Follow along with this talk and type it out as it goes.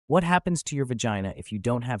What happens to your vagina if you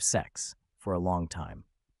don't have sex for a long time?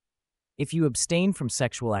 If you abstain from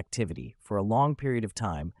sexual activity for a long period of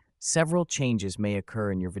time, several changes may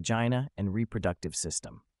occur in your vagina and reproductive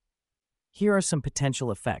system. Here are some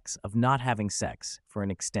potential effects of not having sex for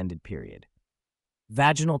an extended period.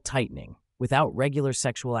 Vaginal tightening. Without regular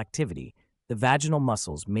sexual activity, the vaginal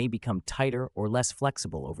muscles may become tighter or less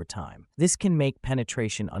flexible over time. This can make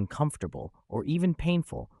penetration uncomfortable or even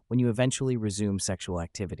painful when you eventually resume sexual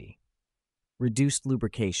activity. Reduced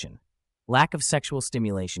lubrication. Lack of sexual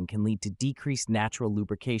stimulation can lead to decreased natural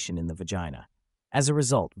lubrication in the vagina. As a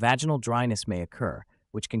result, vaginal dryness may occur,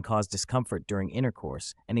 which can cause discomfort during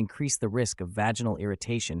intercourse and increase the risk of vaginal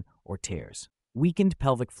irritation or tears. Weakened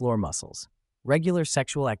pelvic floor muscles. Regular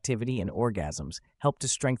sexual activity and orgasms help to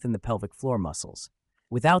strengthen the pelvic floor muscles.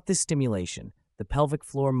 Without this stimulation, the pelvic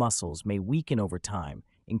floor muscles may weaken over time,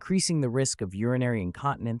 increasing the risk of urinary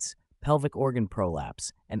incontinence, pelvic organ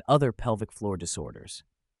prolapse, and other pelvic floor disorders.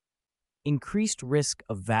 Increased risk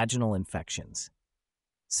of vaginal infections.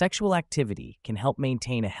 Sexual activity can help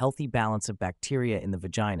maintain a healthy balance of bacteria in the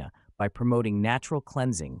vagina by promoting natural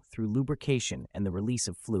cleansing through lubrication and the release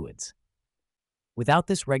of fluids. Without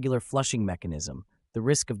this regular flushing mechanism, the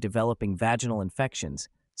risk of developing vaginal infections,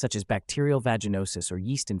 such as bacterial vaginosis or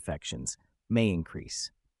yeast infections, may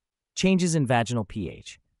increase. Changes in vaginal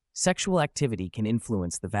pH. Sexual activity can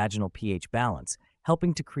influence the vaginal pH balance,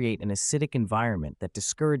 helping to create an acidic environment that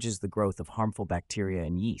discourages the growth of harmful bacteria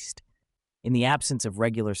and yeast. In the absence of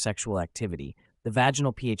regular sexual activity, the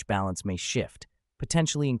vaginal pH balance may shift,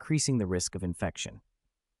 potentially increasing the risk of infection.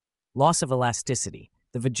 Loss of elasticity.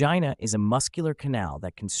 The vagina is a muscular canal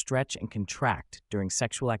that can stretch and contract during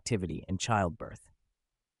sexual activity and childbirth.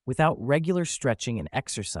 Without regular stretching and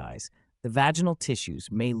exercise, the vaginal tissues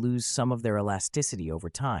may lose some of their elasticity over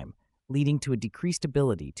time, leading to a decreased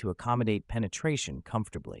ability to accommodate penetration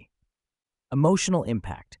comfortably. Emotional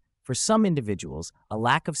impact. For some individuals, a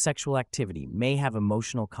lack of sexual activity may have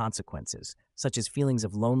emotional consequences, such as feelings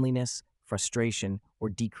of loneliness, frustration, or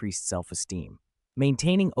decreased self-esteem.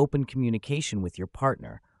 Maintaining open communication with your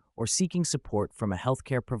partner or seeking support from a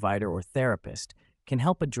healthcare provider or therapist can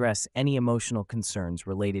help address any emotional concerns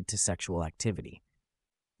related to sexual activity.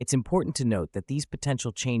 It's important to note that these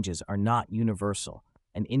potential changes are not universal,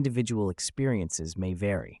 and individual experiences may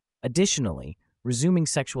vary. Additionally, resuming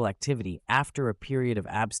sexual activity after a period of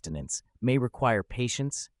abstinence may require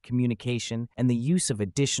patience, communication, and the use of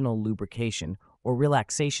additional lubrication or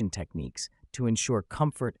relaxation techniques to ensure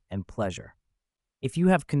comfort and pleasure. If you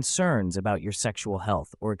have concerns about your sexual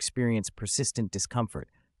health or experience persistent discomfort,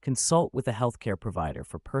 consult with a healthcare provider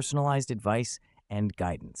for personalized advice and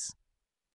guidance.